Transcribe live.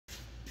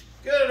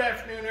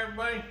afternoon,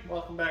 everybody.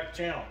 Welcome back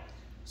to the channel.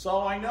 So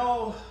I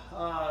know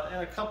in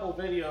a couple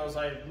videos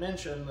I've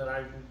mentioned that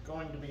I'm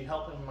going to be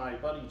helping my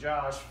buddy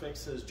Josh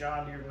fix his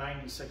John Deere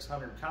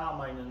 9600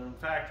 combine, and in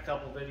fact a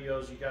couple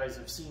videos you guys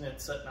have seen it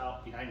sitting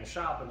out behind the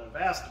shop and have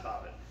asked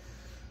about it.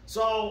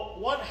 So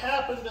what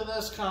happened to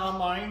this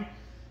combine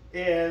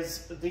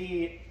is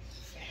the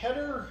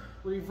header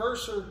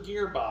reverser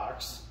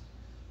gearbox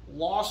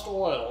lost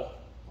oil,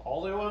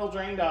 all the oil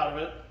drained out of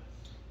it,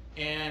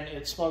 and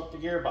it smoked the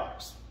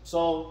gearbox.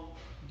 So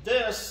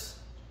this,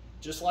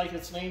 just like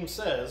its name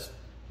says,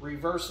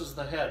 reverses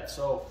the head.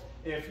 So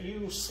if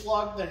you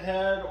slug the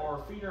head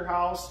or feeder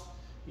house,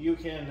 you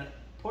can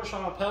push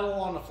on a pedal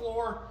on the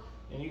floor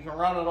and you can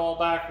run it all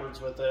backwards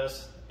with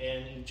this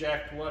and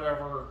eject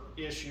whatever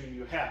issue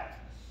you have.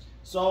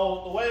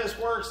 So the way this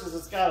works is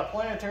it's got a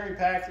planetary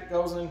pack that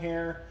goes in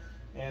here,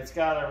 and it's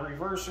got a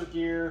reverser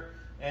gear,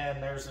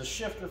 and there's a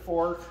shifter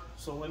fork.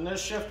 So when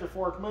this shifter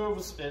fork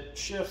moves, it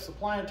shifts the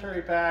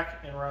planetary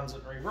pack and runs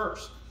it in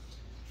reverse.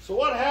 So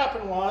what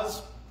happened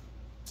was,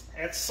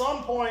 at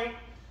some point,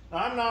 now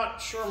I'm not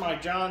sure my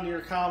John Deere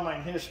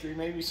combine history,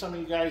 maybe some of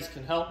you guys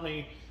can help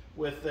me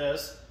with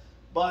this,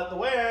 but the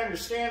way I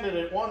understand it,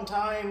 at one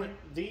time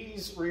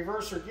these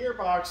reverser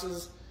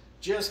gearboxes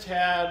just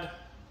had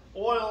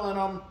oil in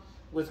them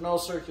with no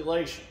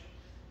circulation.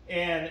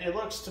 And it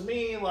looks to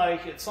me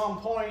like at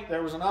some point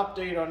there was an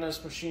update on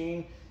this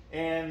machine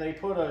and they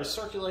put a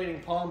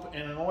circulating pump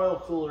and an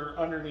oil cooler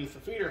underneath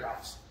the feeder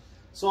house.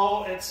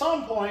 So at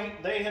some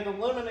point they had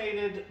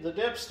eliminated the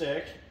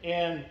dipstick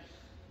and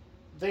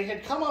they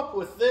had come up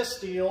with this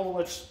deal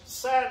which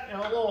sat in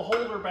a little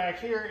holder back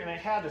here and it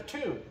had a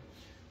tube.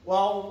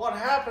 Well, what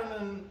happened,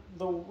 and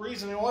the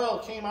reason the oil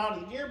came out of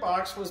the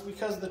gearbox, was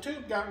because the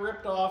tube got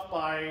ripped off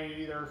by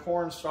either a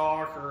corn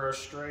stalk or a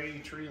stray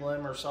tree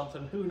limb or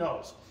something, who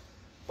knows.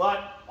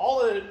 But all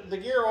the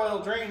gear oil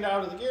drained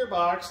out of the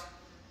gearbox.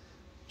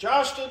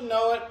 Josh didn't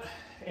know it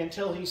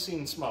until he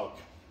seen smoke,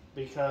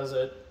 because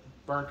it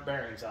burnt the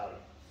bearings out of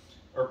it,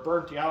 or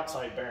burnt the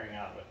outside bearing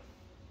out of it.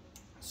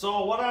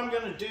 So what I'm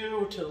going to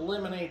do to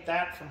eliminate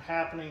that from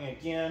happening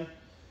again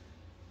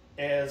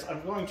is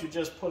I'm going to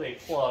just put a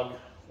plug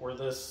where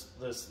this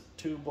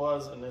tube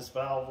was and this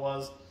valve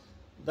was.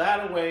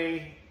 That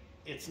way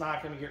it's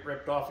not going to get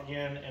ripped off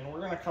again, and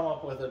we're going to come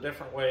up with a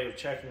different way of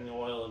checking the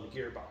oil in the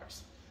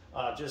gearbox,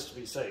 just to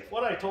be safe.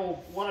 What I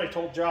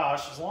told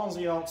Josh, as long as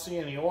you don't see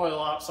any oil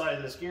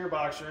outside this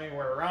gearbox or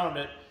anywhere around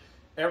it,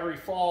 every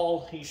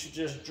fall he should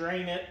just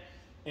drain it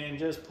and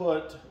just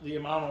put the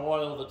amount of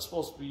oil that's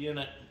supposed to be in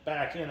it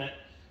back in it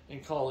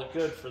and call it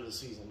good for the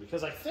season.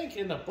 Because I think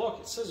in the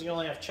book it says you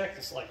only have to check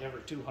this like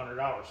every 200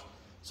 hours.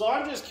 So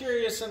I'm just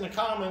curious in the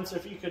comments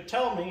if you could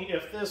tell me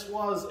if this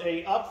was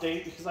a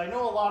update, because I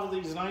know a lot of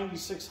these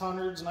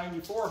 9600s,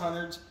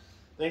 9400s,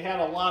 they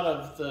had a lot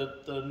of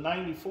the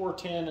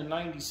 9410 and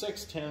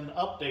 9610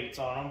 updates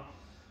on them.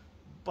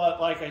 But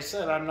like I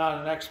said, I'm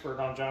not an expert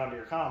on John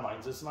Deere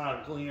combines. It's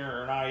not a Gleaner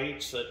or an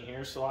IH sitting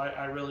here, so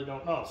I really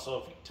don't know. So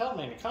if you can tell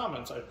me in the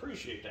comments, I'd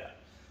appreciate that.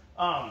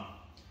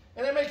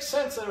 And it makes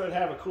sense that it would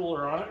have a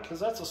cooler on it, because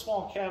that's a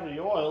small cavity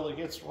oil that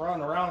gets run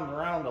around and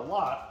around a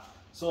lot.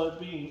 So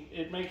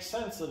it makes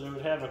sense that it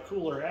would have a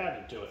cooler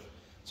added to it.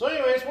 So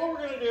anyways, what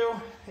we're going to do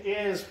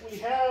is we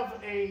have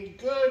a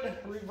good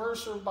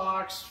reverser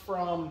box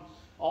from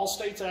All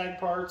States Ag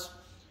Parts.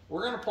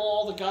 We're going to pull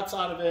all the guts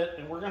out of it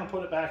and we're going to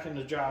put it back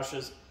into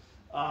Josh's,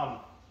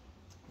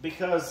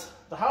 because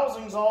the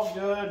housing's all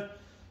good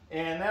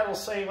and that'll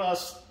save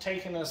us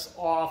taking this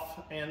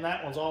off, and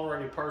that one's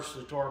already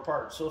partially tore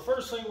apart. So the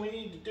first thing we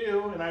need to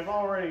do, and I've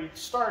already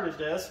started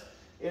this,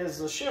 is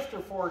the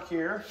shifter fork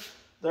here.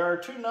 There are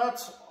two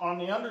nuts on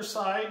the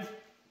underside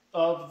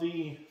of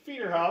the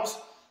feeder house.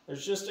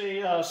 There's just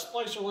a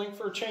splicer link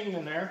for a chain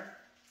in there.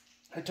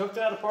 I took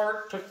that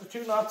apart, took the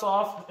two nuts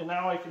off, and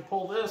now I can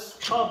pull this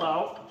hub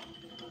out.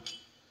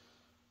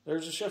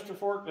 There's the shifter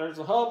fork, there's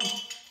the hub.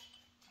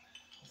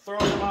 Throw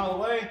them out of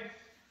the way,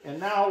 and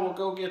now we'll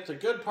go get the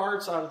good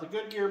parts out of the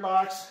good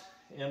gearbox,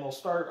 and we'll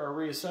start our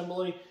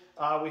reassembly.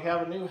 We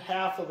have a new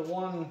half of the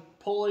one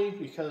pulley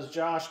because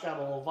Josh got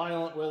a little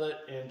violent with it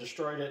and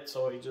destroyed it,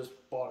 so he just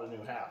bought a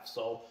new half.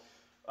 So,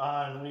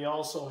 and we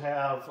also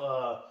have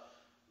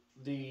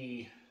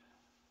the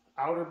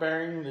outer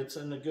bearing that's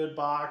in the good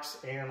box,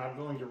 and I'm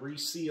going to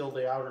reseal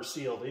the outer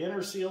seal. The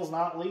inner seal's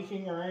not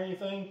leaking or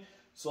anything,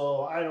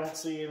 so I don't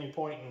see any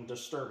point in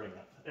disturbing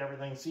it.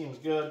 Everything seems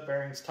good,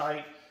 bearing's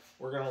tight,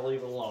 we're going to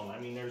leave it alone. I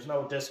mean, there's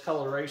no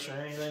discoloration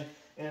or anything.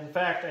 And in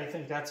fact, I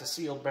think that's a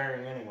sealed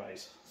bearing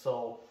anyways.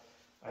 So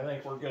I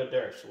think we're good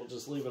there, so we'll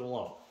just leave it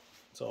alone.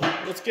 So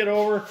let's get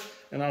over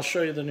and I'll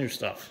show you the new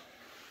stuff.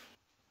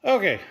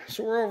 Okay,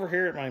 so we're over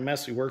here at my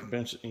messy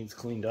workbench that needs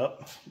cleaned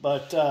up.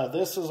 But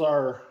this is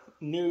our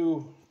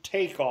new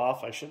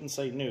takeoff. I shouldn't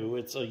say new,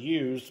 it's a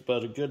used,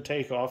 but a good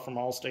takeoff from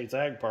All States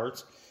Ag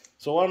Parts.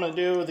 So what I'm going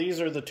to do, these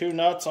are the two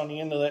nuts on the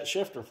end of that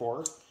shifter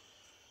fork.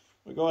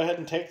 We go ahead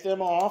and take them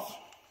off.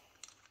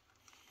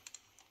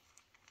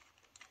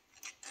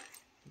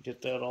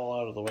 Get that all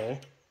out of the way.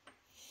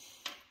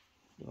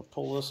 I'm going to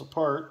pull this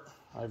apart.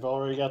 I've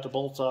already got the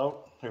bolts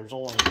out. There's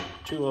only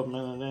 2 of them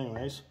in it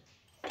anyways.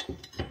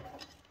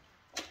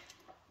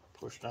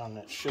 Push down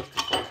that shifter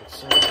fork at the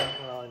same time.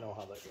 Well, I know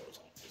how that goes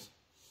anyways.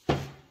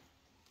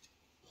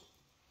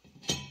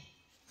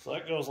 So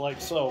that goes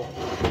like so.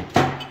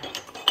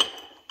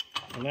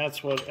 And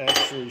that's what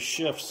actually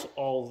shifts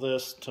all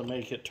this to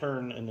make it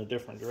turn in a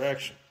different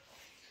direction.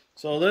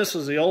 So this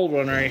is the old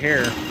one right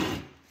here.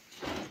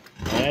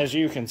 And as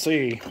you can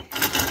see,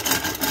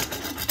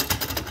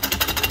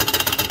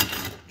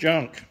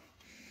 junk.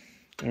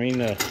 I mean,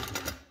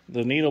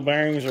 the needle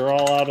bearings are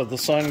all out of the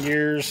sun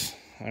gears.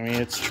 I mean,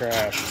 it's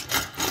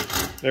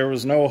trashed. There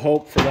was no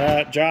hope for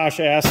that. Josh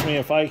asked me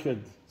if I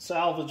could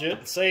salvage it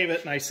and save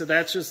it, and I said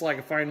that's just like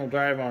a final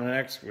drive on an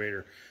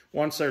excavator.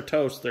 Once they're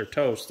toast, they're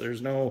toast.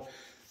 There's no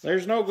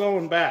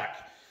going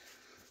back.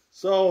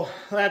 So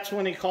that's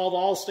when he called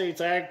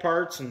Allstate's Ag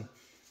Parts, and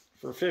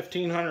for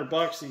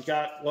 $1,500 he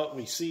got what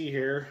we see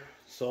here.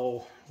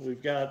 So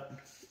we've got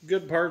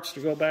good parts to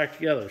go back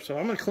together. So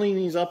I'm going to clean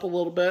these up a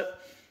little bit.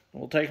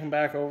 We'll take them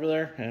back over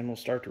there and we'll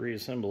start the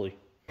reassembly.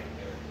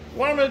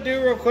 What I'm going to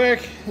do real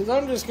quick is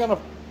I'm just going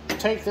to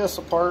take this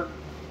apart,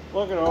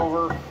 look it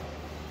over,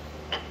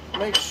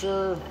 make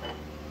sure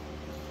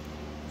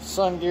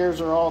sun gears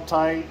are all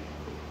tight.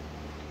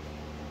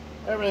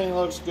 Everything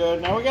looks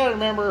good. Now we got to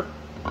remember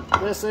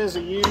this is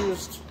a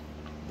used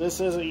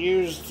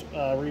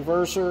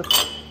reverser,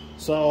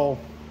 so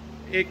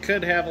it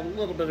could have a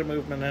little bit of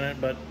movement in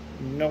it, but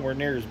nowhere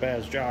near as bad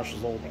as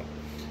Josh's old one.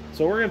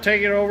 So we're going to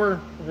take it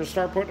over, we're going to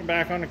start putting it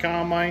back on the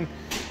combine,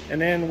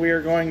 and then we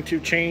are going to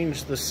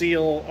change the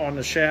seal on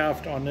the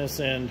shaft on this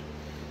end.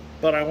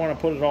 But I want to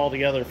put it all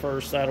together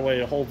first, that way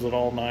it holds it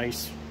all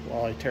nice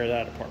while I tear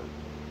that apart.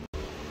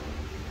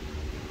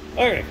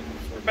 Okay,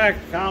 so we're back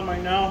at the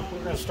combine now.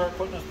 We're going to start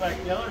putting this back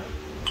together.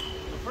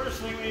 The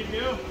first thing we need to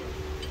do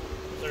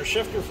is our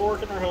shifter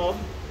fork and our hub.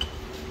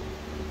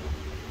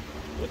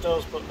 Get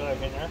those put back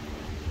in there.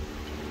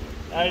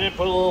 I did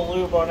put a little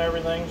lube on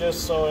everything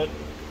just so it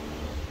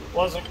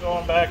wasn't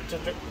going back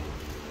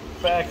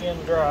in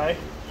dry.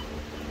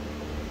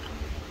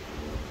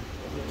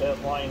 Get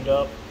that lined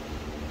up.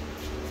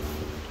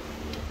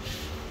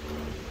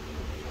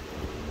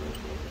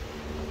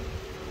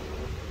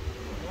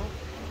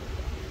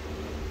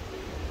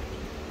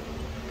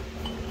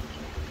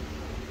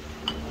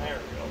 There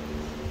we go.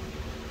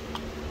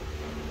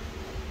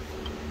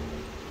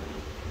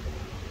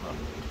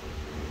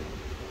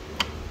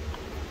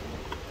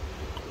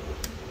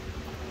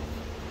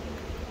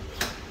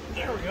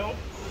 There we go.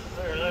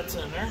 There, that's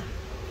in there.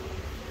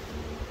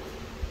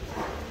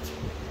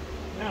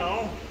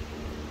 Now,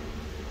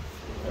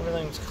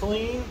 everything's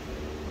clean.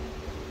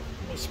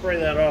 Let me spray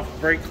that off with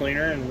brake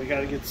cleaner, and we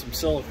got to get some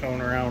silicone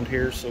around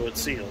here so it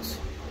seals.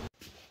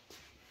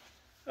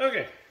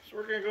 Okay, so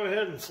we're going to go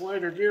ahead and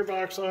slide our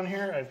gearbox on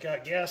here. I've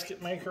got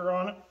gasket maker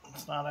on it.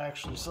 It's not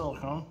actually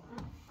silicone.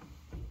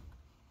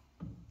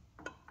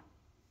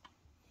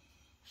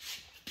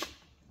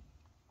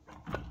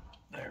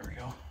 There we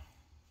go.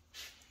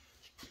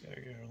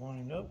 Gotta get her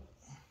lined up.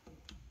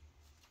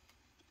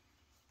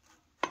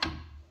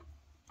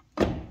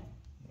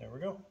 There we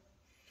go.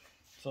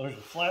 So there's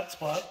a flat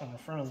spot on the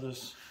front of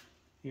this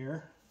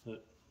here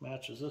that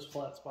matches this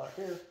flat spot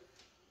here.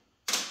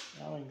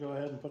 Now we can go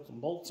ahead and put some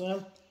bolts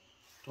in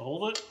to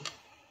hold it.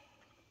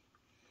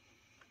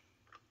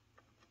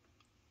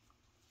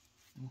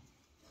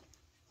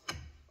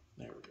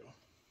 There we go.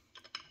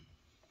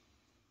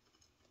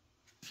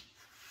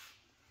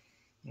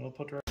 And we'll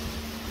put the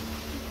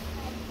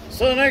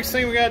So the next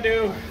thing we got to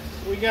do,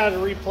 we got to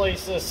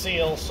replace this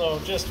seal. So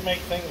just to make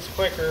things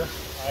quicker,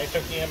 I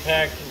took the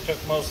impact and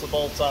took most of the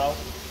bolts out.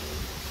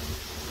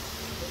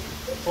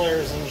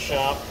 Flares in the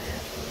shop.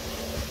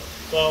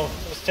 So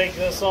let's take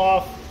this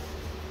off.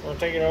 We're going to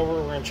take it over.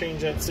 We're going to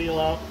change that seal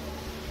out.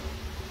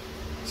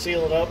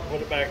 Seal it up, put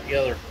it back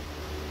together.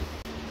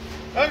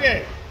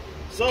 Okay,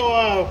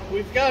 so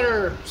we've got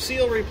our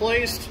seal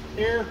replaced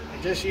here.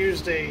 I just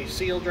used a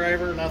seal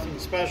driver, nothing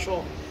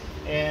special.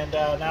 And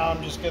now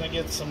I'm just going to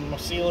get some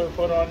sealer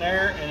put on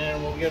there, and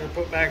then we'll get her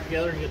put back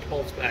together and get the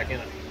bolts back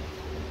in it.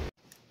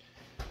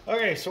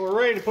 Okay, so we're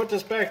ready to put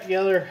this back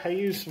together. I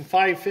used some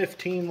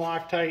 515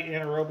 Loctite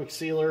anaerobic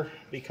sealer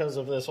because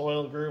of this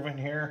oil groove in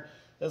here.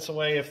 That's the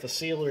way if the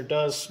sealer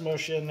does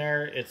smush in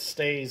there, it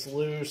stays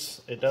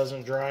loose, it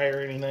doesn't dry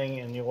or anything,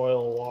 and the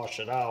oil will wash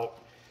it out.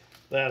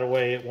 That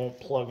way it won't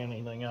plug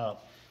anything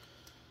up.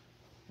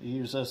 You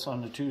use this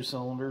on the 2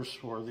 cylinders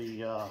for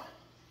the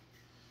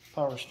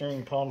power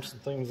steering pumps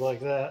and things like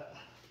that.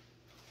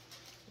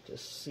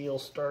 This seal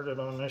started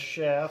on this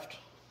shaft.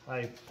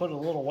 I put a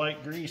little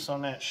white grease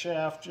on that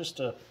shaft just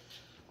to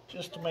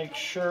make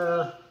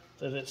sure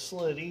that it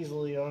slid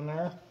easily on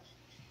there.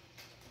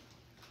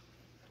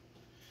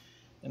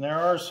 And there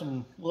are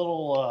some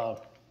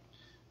little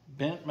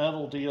bent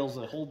metal deals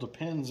that hold the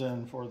pins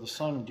in for the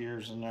sun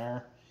gears in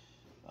there.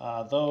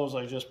 Those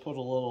I just put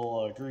a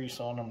little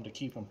grease on them to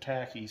keep them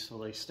tacky so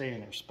they stay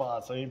in their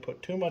spots. I didn't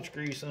put too much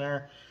grease in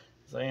there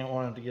because I didn't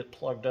want it to get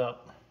plugged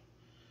up,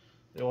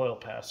 the oil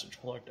passage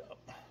plugged up.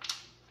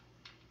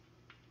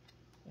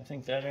 I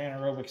think that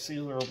anaerobic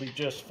sealer will be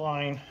just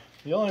fine.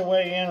 The only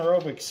way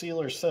anaerobic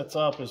sealer sets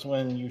up is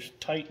when you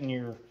tighten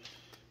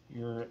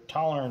your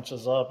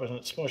tolerances up and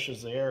it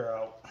smushes the air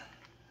out,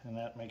 and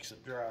that makes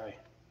it dry.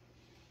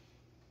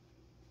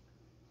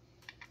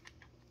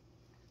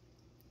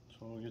 So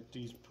we'll get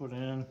these put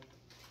in,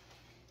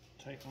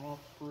 tighten them up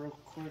real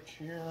quick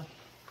here.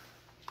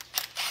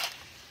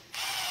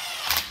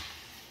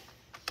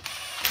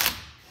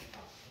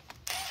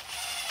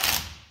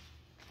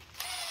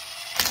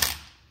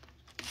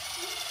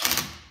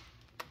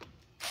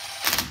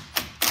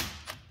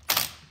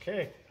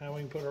 Okay, now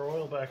we can put our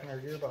oil back in our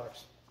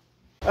gearbox.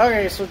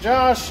 Okay, so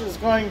Josh is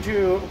going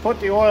to put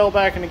the oil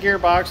back in the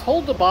gearbox.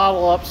 Hold the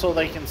bottle up so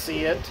they can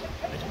see it.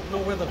 I don't know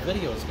where the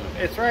video is going to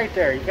be. It's right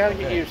there. You got to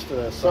get used to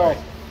this. Sorry.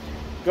 So,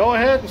 go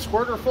ahead and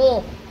squirt her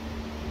full.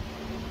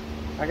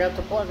 I got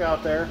the plug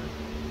out there.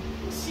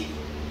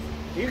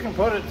 You can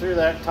put it through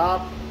that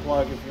top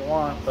plug if you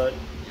want, but...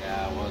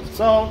 Yeah, it was.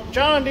 So,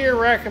 John Deere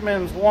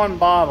recommends 1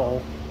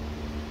 bottle.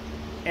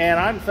 And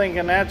I'm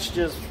thinking that's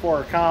just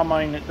for a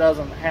combine that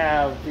doesn't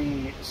have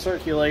the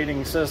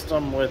circulating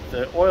system with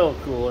the oil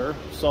cooler.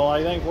 So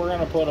I think we're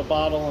going to put 1.5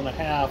 bottles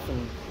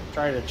and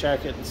try to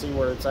check it and see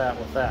where it's at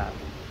with that.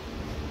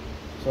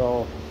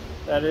 So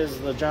that is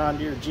the John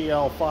Deere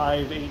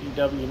GL5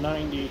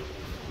 80W90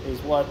 is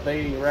what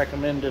they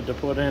recommended to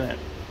put in it.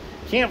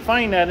 Can't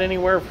find that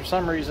anywhere for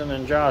some reason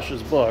in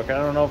Josh's book. I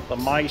don't know if the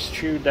mice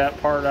chewed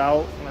that part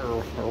out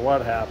or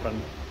what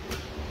happened.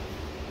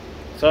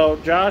 So,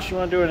 Josh, you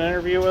want to do an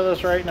interview with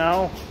us right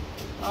now?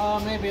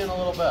 Maybe in a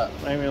little bit.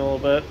 Maybe a little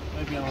bit?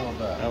 Maybe in a little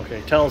bit.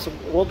 Okay, tell us.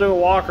 We'll do a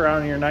walk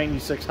around in your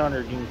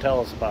 9600. You can tell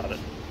us about it.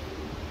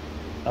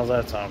 How's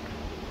that sound?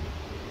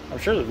 I'm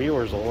sure the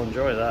viewers will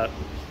enjoy that.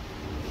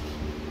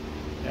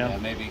 Yeah,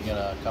 maybe get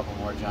a couple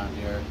more John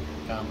Deere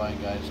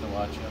combine guys to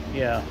watch it.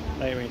 Yeah,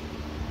 maybe.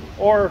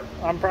 Or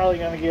I'm probably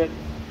going to get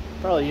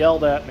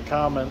yelled at in the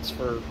comments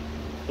for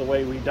the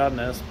way we done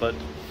this. But,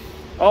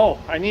 oh,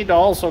 I need to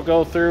also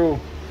go through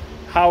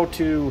how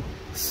to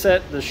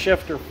set the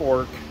shifter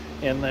fork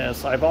in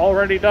this. I've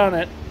already done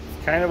it.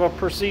 It's kind of a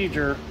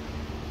procedure.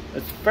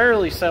 It's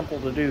fairly simple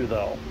to do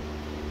though.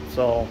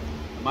 So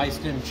mice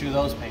didn't chew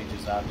those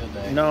pages out, did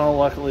they? No,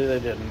 luckily they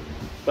didn't.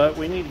 But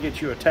we need to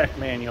get you a tech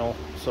manual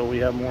so we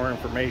have more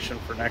information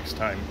for next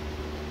time.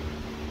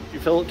 You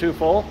fill it too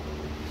full?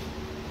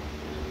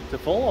 Is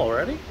it full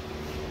already?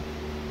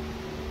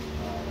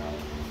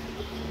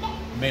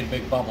 Made a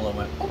big bubble and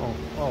went.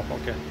 Oh,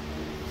 okay.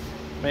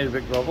 Made a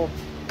big bubble.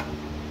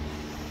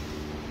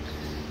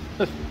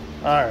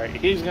 Alright,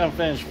 he's going to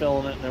finish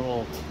filling it and then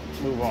we'll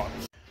move on.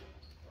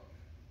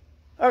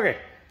 Okay,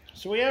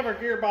 so we have our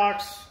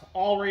gearbox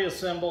all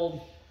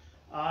reassembled.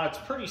 It's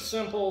pretty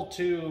simple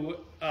to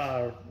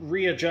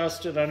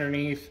readjust it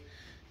underneath.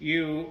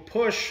 You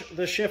push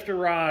the shifter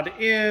rod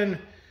in,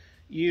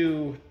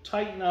 you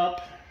tighten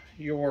up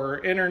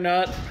your inner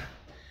nut,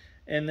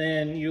 and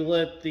then you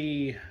let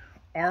the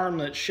arm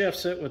that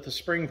shifts it with the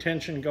spring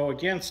tension go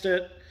against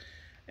it,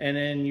 and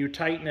then you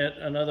tighten it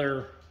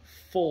another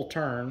full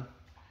turn,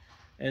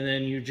 and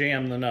then you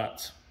jam the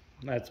nuts.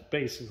 That's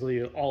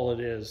basically all it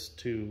is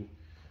to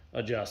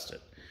adjust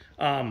it.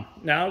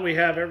 Now we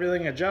have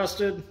everything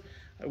adjusted.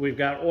 We've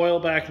got oil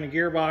back in the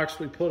gearbox.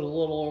 We put a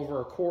little over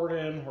a quart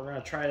in. We're going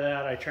to try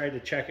that. I tried to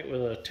check it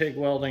with a TIG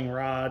welding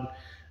rod,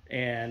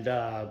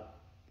 and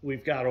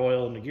we've got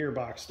oil in the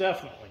gearbox,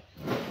 definitely.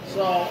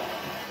 So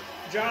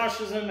Josh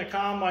is in the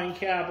combine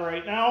cab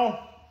right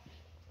now.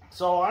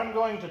 So I'm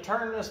going to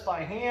turn this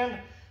by hand.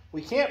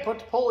 We can't put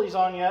the pulleys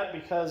on yet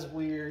because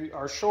we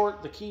are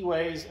short the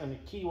keyways, and the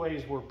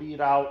keyways were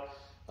beat out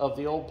of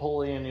the old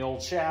pulley and the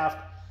old shaft,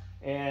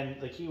 and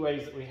the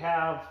keyways that we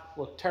have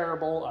look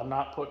terrible. I'm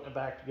not putting it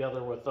back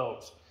together with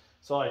those.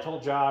 So I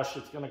told Josh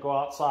it's going to go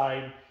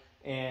outside,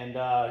 and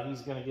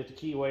he's going to get the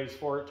keyways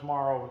for it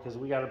tomorrow because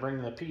we got to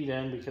bring the peat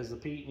in because the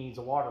peat needs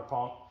a water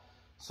pump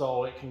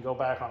so it can go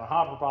back on a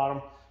hopper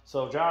bottom.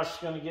 So Josh is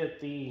going to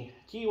get the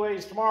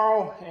keyways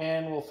tomorrow,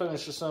 and we'll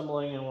finish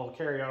assembling and we'll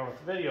carry on with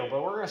the video.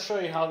 But we're going to show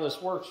you how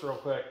this works real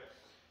quick.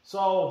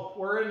 So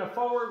we're in the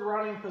forward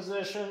running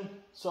position.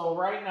 So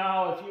right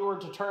now, if you were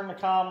to turn the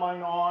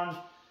combine on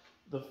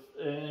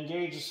and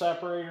engage the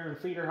separator and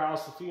feeder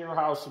house, the feeder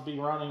house would be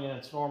running in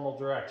its normal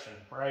direction,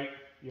 right?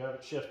 You have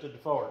it shifted to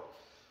forward.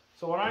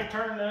 So when I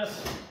turn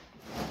this,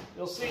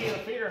 you'll see the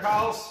feeder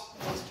house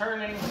is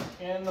turning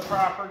in the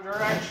proper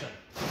direction.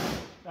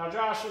 Now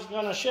Josh is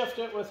going to shift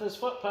it with his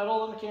foot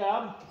pedal in the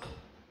cab.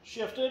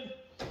 Shifted.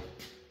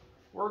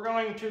 We're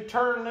going to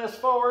turn this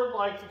forward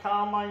like the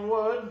combine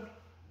would.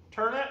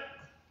 Turn it.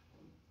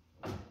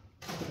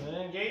 And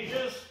it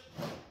engages.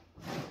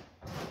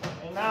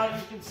 And now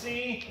you can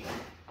see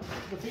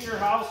the feeder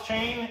house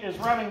chain is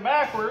running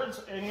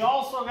backwards. And you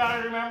also got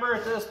to remember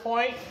at this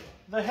point,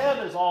 the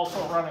head is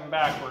also running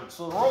backwards.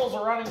 So the rolls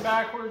are running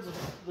backwards.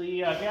 The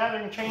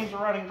gathering chains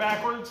are running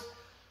backwards.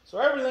 So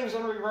everything's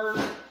in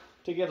reverse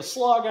to get a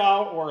slug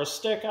out or a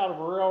stick out of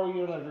a rail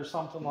unit or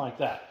something like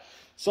that.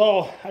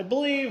 So I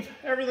believe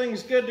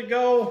everything's good to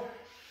go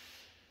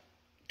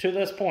to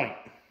this point.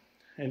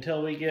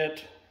 until we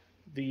get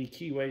the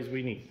keyways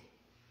we need.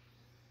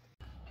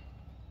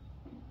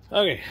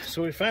 Okay,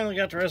 so we finally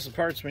got the rest of the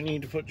parts we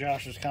need to put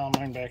Josh's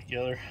combine back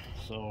together.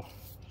 So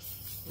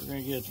we're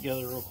going to get it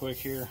together real quick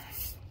here.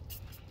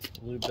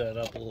 Lube that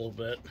up a little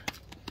bit.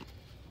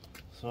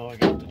 So I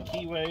got the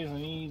keyways I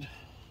need.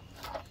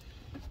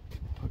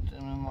 Put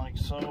them in like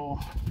so.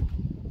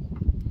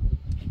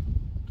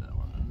 Put that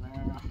one in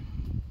there.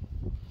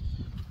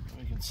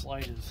 We can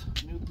slide his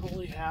new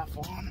pulley half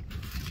on.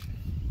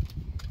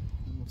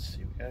 Let's see,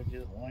 we gotta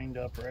get it lined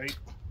up right.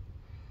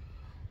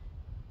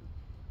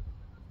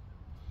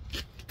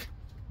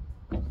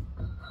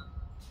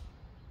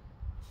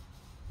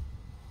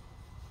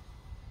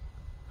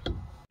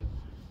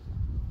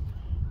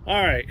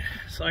 Alright,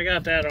 so I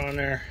got that on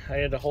there. I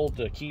had to hold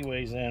the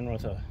keyways in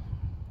with a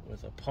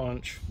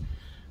punch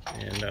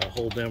and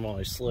hold them while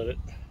I slid it.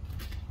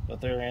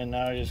 But they're in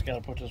now. You just got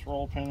to put this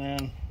roll pin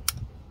in.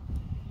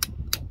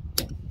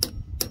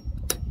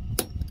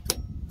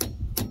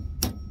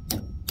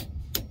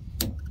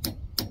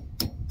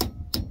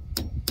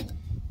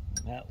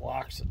 That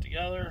locks it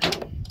together.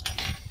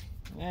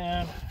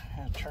 And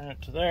turn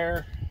it to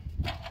there.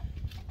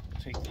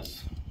 Take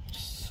this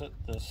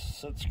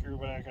sit screw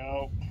back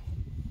out.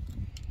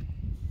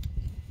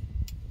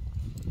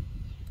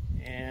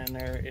 And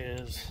there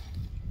is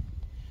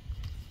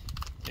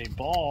a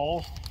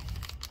ball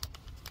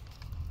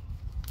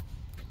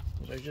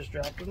that I just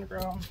dropped on the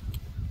ground.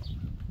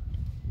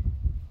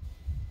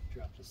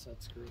 Dropped a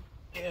set screw.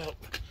 Yep.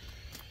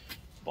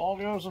 Ball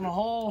goes in the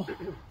hole.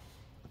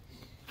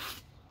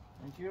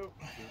 Thank you.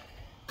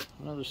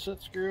 Another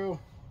sit screw.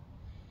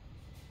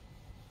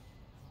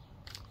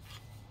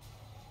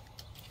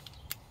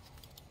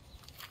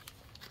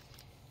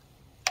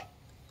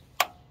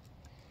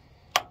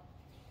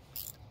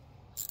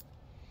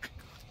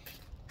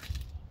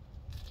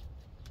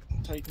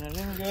 Tighten it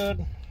in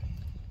good.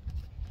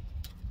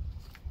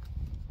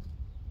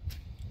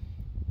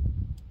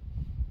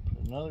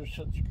 Put another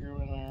set screw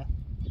in there.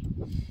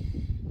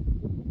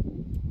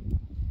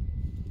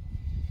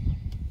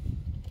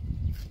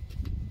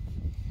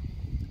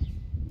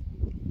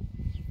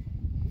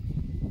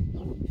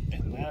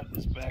 And that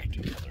is back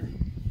together.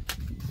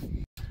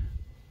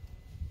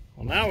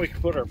 Well, now we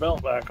can put our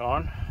belt back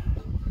on.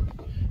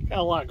 Got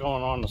a lot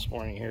going on this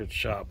morning here at the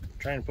shop.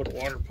 Trying to put a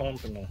water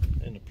pump in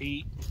the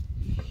peat.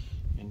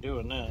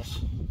 Doing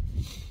this.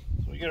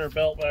 So we get our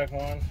belt back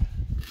on.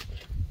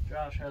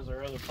 Josh has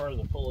our other part of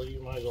the pulley.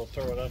 You might as well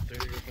throw it up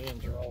there. Your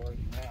hands are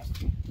already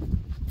nasty.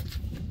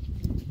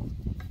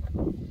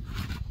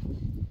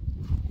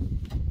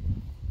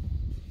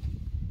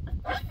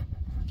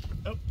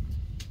 Oh,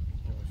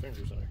 my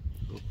fingers there.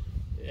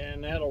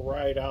 And that'll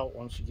ride out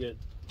once you get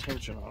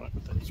tension on it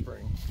with that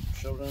spring.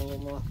 Show it in a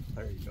little more.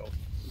 There you go.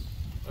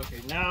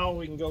 Okay, now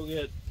we can go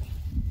get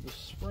the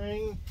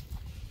spring.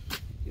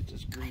 Get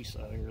this grease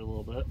out of here a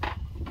little bit.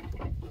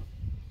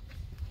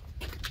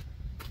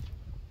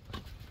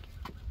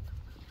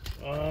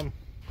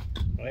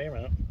 Wait a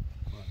minute.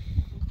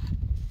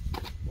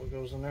 What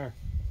goes in there?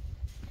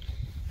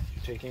 Did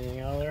you take anything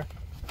out of there?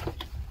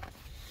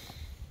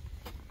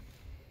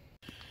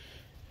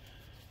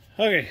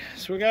 Okay,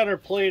 so we got our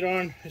plate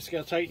on. Just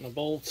got to tighten the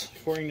bolts.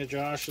 According to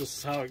Josh, this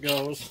is how it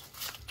goes.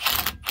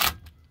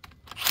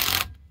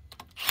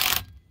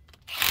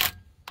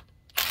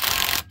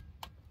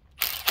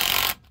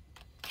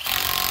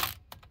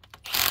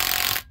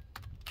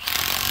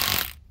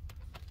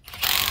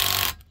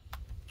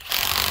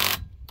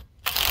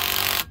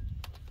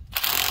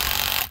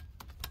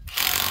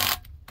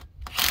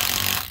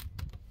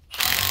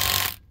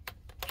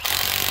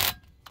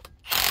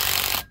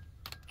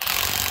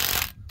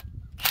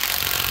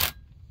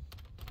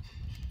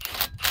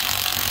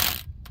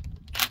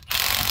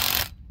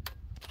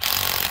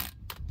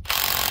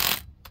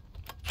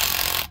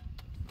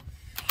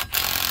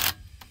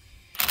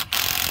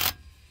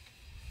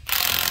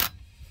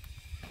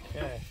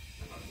 Okay.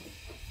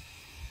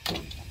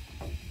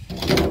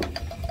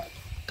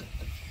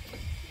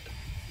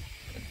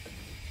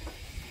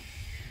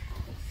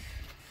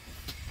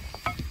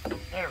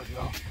 There we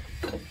go.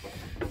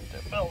 Get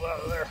that belt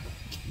out of there.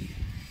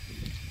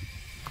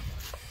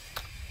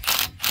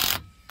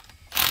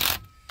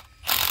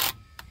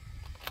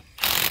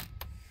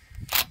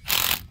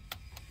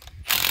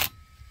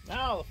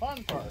 Now the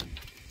fun part.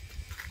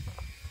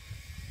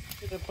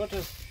 Get to put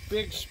this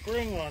big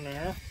spring on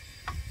there.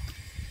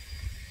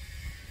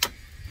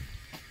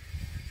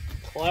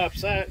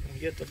 Collapse that and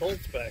get the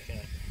bolts back in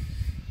it.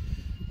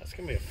 That's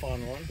gonna be a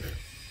fun one.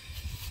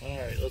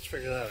 Alright, let's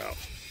figure that out.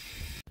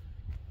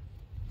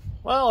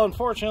 Well,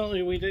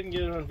 unfortunately we didn't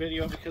get it on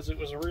video because it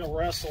was a real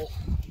wrestle,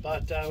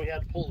 but we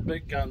had to pull the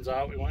big guns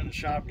out. We went in the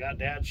shop, got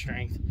Dad's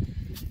strength,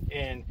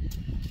 and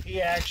he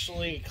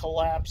actually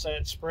collapsed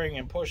that spring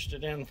and pushed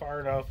it in far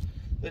enough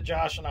that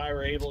Josh and I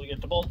were able to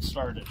get the bolts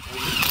started.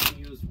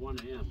 We used one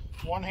hand.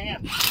 One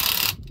hand.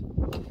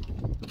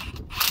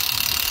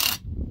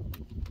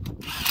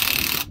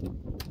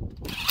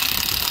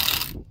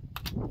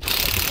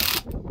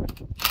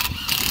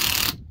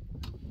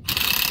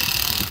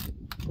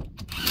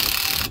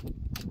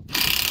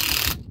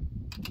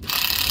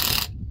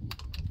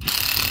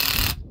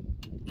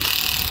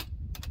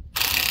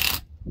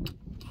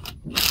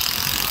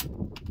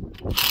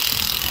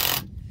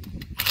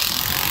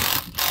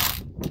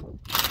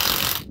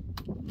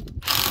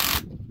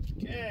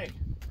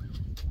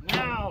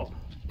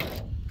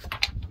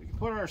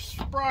 our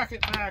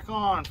sprocket back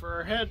on for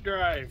our head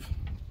drive.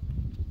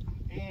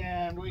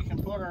 And we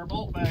can put our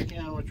bolt back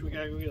in, which we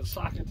gotta go get a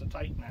socket to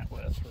tighten that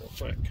with real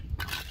quick.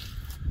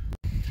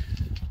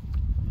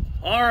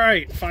 All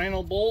right,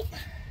 final bolt.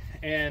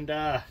 And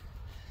the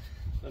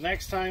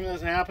next time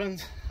this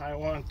happens, I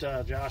want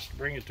Josh to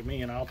bring it to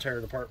me and I'll tear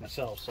it apart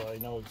myself so I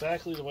know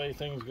exactly the way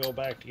things go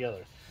back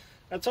together.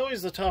 That's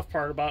always the tough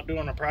part about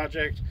doing a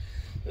project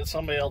that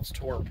somebody else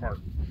tore apart.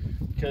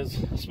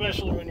 Because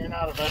especially when you're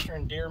not a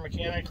veteran Deere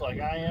mechanic like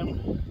I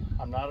am,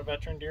 I'm not a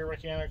veteran Deere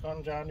mechanic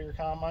on John Deere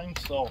combine,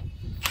 so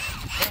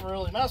never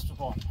really messed with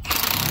one.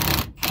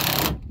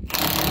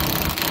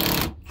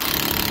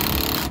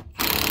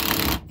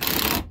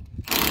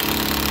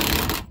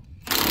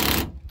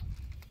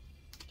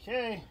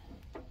 Okay,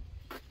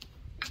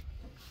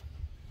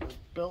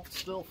 belt's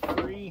still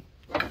free.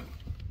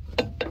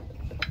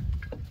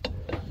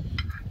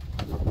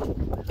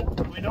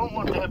 We don't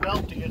want that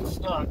belt to get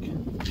stuck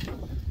and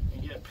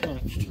get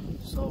pinched,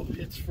 so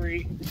it's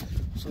free,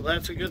 so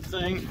that's a good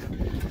thing.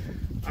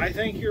 I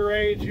think you're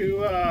ready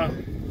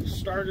to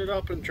start it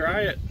up and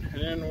try it,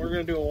 and then we're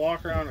going to do a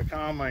walk around the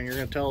combine. You're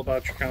going to tell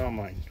about your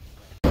combine.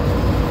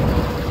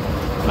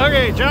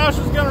 Okay, Josh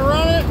is going to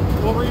run it.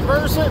 We'll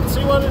reverse it and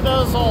see what it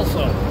does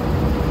also.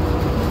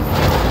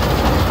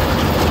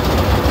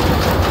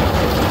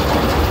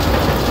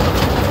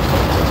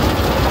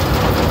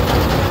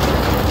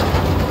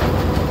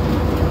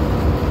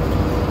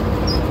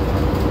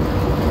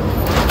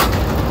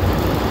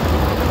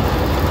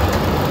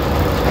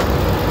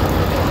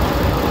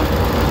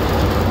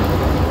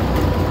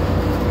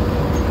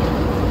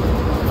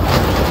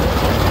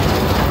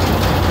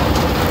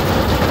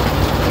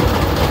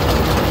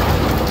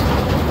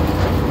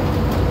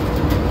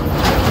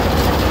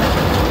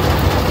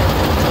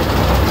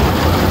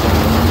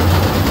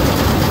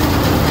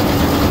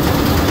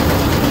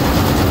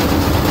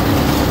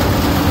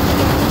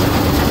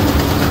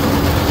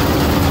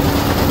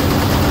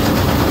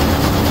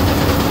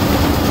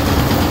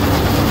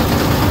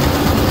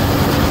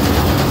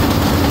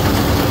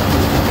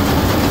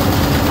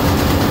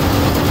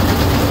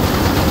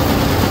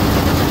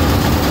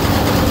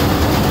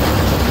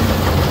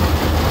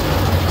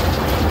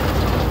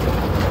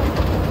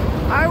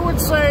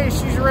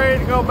 She's ready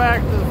to go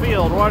back to the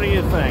field. What do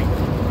you think?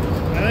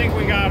 I think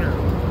we got her.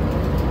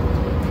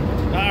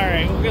 All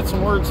right, we'll get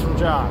some words from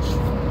Josh.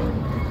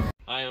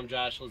 Hi, I'm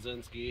Josh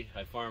Lazinski.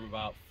 I farm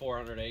about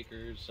 400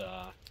 acres.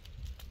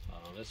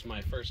 This is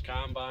my first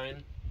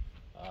combine.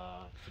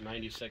 It's a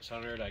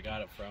 9600. I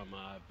got it from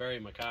Barry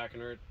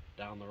McCockiner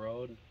down the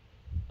road.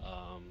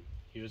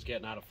 He was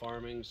getting out of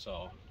farming,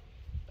 so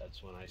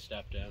that's when I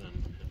stepped in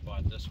and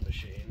bought this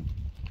machine.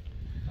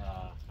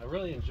 I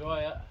really enjoy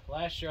it.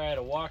 Last year I had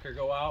a walker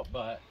go out,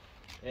 but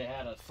it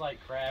had a slight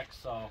crack,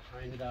 so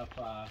I ended up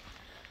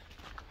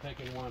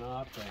picking one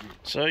up. And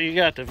so you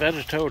got the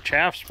Vegeto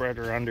chaff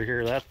spreader under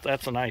here.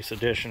 That's a nice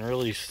addition.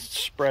 Really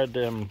spread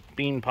them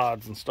bean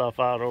pods and stuff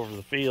out over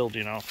the field,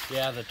 you know.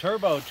 Yeah, the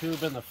turbo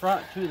tube in the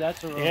front too.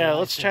 That's a really yeah. Nice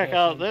Let's check addition.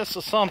 out. This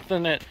is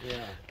something that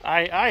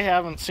I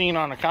haven't seen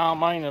on a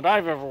combine that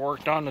I've ever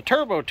worked on. The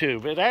turbo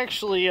tube. It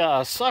actually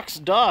sucks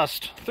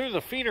dust through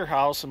the feeder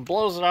house and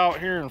blows it out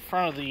here in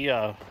front of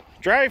the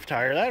drive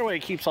tire. That way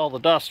it keeps all the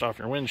dust off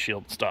your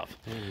windshield and stuff.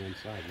 And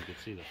inside you can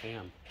see the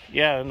fan.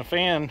 Yeah, and the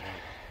fan.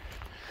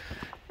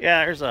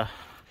 Yeah, there's a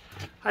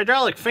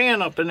hydraulic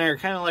fan up in there,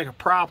 kind of like a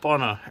prop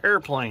on an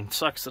airplane.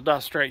 Sucks the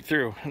dust right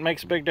through. It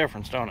makes a big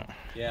difference, don't it?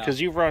 Yeah. Because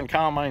you've run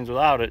combines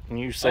without it, and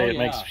you say it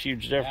makes a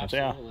huge difference.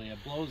 Absolutely. Yeah.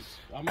 It blows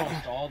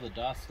almost all the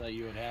dust that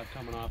you would have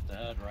coming off the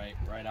head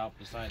right out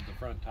beside the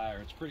front tire.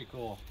 It's pretty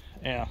cool.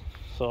 Yeah.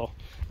 So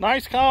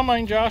nice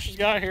combine Josh has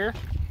got here.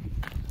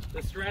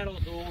 The straddle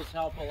duals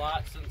help a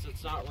lot since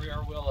it's not rear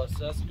wheel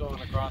assist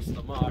going across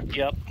the muck.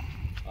 Yep.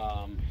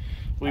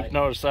 We've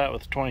noticed that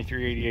with the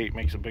 2388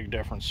 makes a big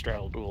difference,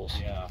 straddle duals.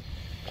 Yeah.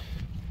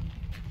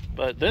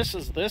 But this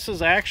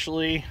is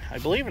actually, I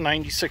believe, a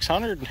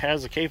 9600 and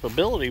has the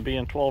capability of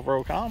being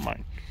 12-row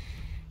combine.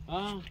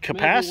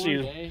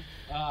 Capacity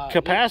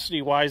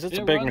wise, it's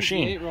a big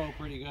machine. It runs the 8-row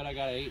pretty good. I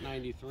got an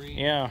 893.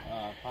 Yeah.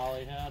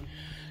 Poly head.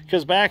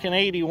 Because back in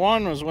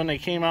 '81 was when they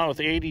came out with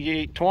the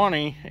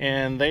 8820,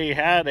 and they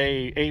had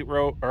a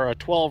 8-row or a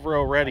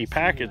 12-row ready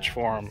package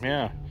for them.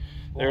 Yeah,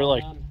 they were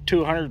like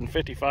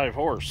 255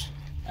 horse.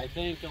 I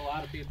think a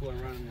lot of people are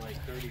running like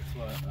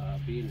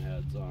 30-foot bean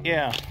heads on.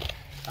 Yeah.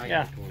 I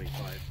got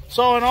 25.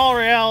 So in all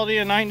reality,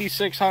 a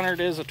 9600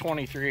 is a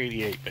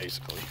 2388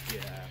 basically.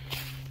 Yeah.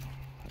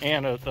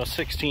 And a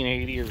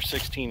 1680 or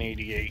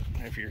 1688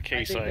 if you're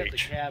Case IH. I think that the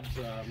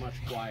cab's much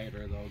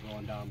quieter though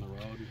going down the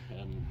road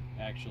and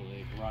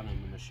actually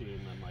running the machine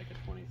than like a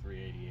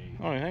 2388.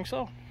 Oh, you think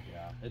so?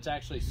 Yeah. It's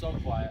actually so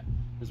quiet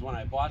because when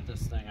I bought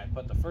this thing, I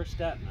put the first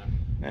dent in it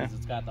because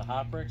it's got the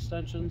hopper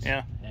extensions.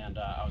 Yeah. And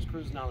I was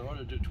cruising down the road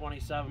to do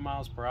 27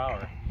 miles per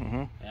hour.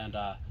 Mm-hmm. And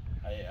I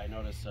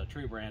noticed a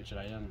tree branch and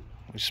I didn't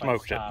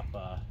smoked stop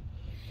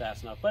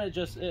fast enough. But it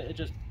just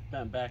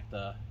bent back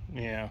the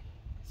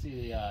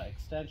see the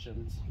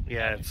extensions.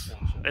 Yeah,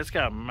 it's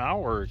got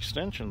malware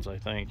extensions. I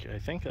think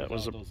that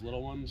was those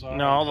little ones. Are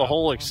no, the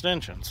whole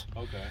extensions.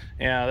 Okay.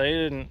 Yeah, they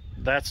didn't.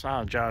 That's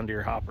not a John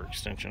Deere hopper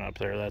extension up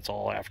there. That's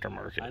all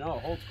aftermarket. I know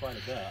it holds quite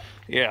a bit.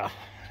 Yeah.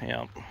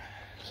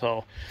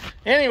 So,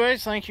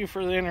 anyways, thank you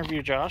for the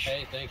interview, Josh.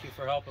 Hey, thank you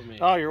for helping me.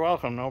 Oh, you're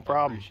welcome. No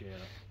problem. I appreciate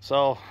it.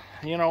 So,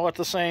 you know what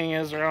the saying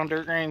is around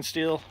Dirt Grain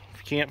Steel: if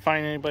you can't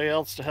find anybody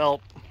else to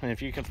help, and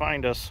if you can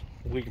find us,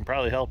 we can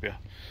probably help you.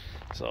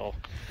 So,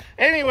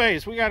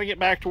 anyways, we got to get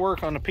back to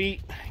work on the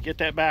peat, get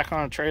that back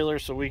on a trailer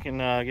so we can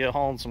get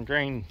hauling some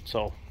grain.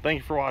 So, thank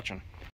you for watching.